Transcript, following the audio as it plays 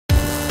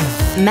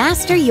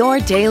Master your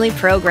daily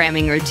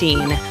programming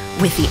routine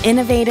with the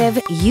innovative,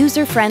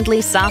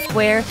 user-friendly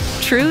software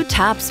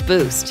TruTops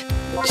Boost.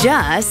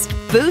 Just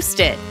boost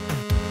it!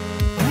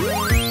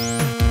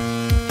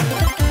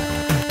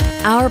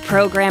 Our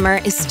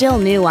programmer is still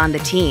new on the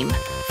team.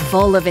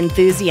 Full of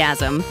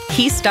enthusiasm,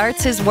 he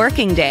starts his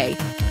working day.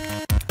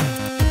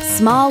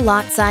 Small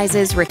lot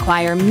sizes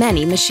require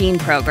many machine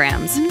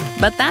programs,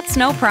 but that's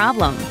no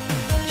problem.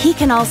 He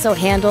can also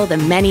handle the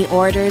many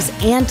orders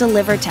and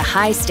deliver to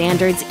high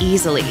standards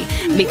easily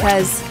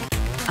because,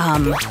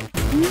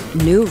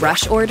 new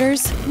rush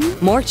orders?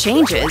 More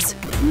changes?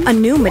 A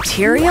new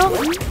material?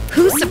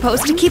 Who's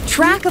supposed to keep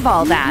track of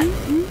all that?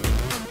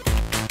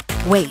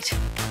 Wait,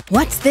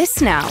 what's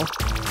this now?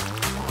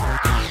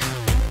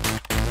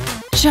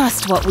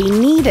 Just what we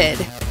needed.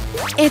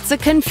 It's a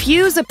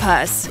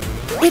confuse-o-pus.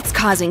 It's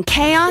causing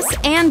chaos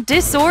and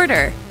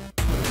disorder.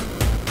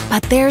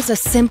 But there's a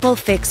simple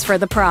fix for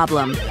the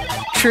problem.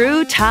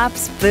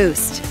 TruTops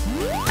Boost.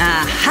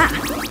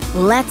 Aha!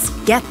 Let's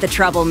get the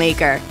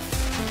troublemaker.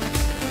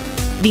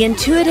 The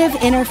intuitive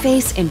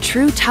interface in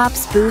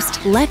TruTops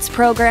Boost lets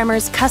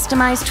programmers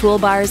customize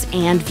toolbars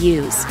and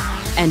views,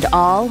 and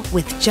all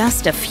with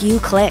just a few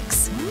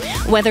clicks.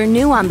 Whether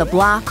new on the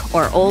block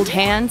or old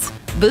hands,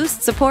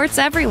 Boost supports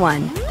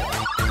everyone.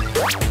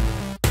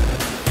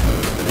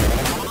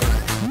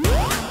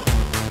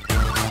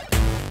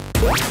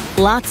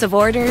 Lots of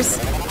orders?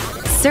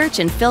 Search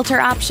and filter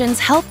options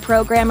help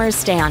programmers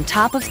stay on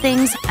top of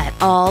things at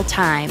all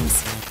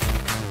times.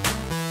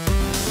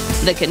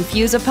 The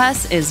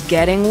confuse-o-pus is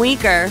getting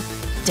weaker.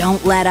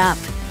 Don't let up.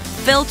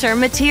 Filter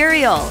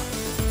material.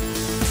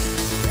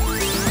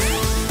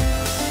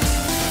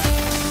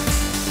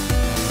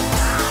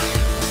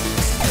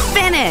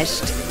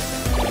 Finished!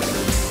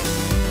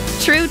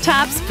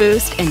 TruTops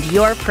Boost and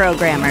your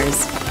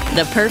programmers.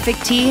 The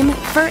perfect team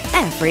for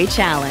every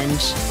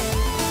challenge.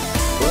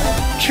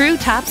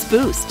 TruTops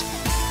Boost.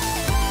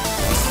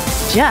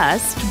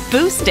 Just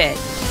boost it!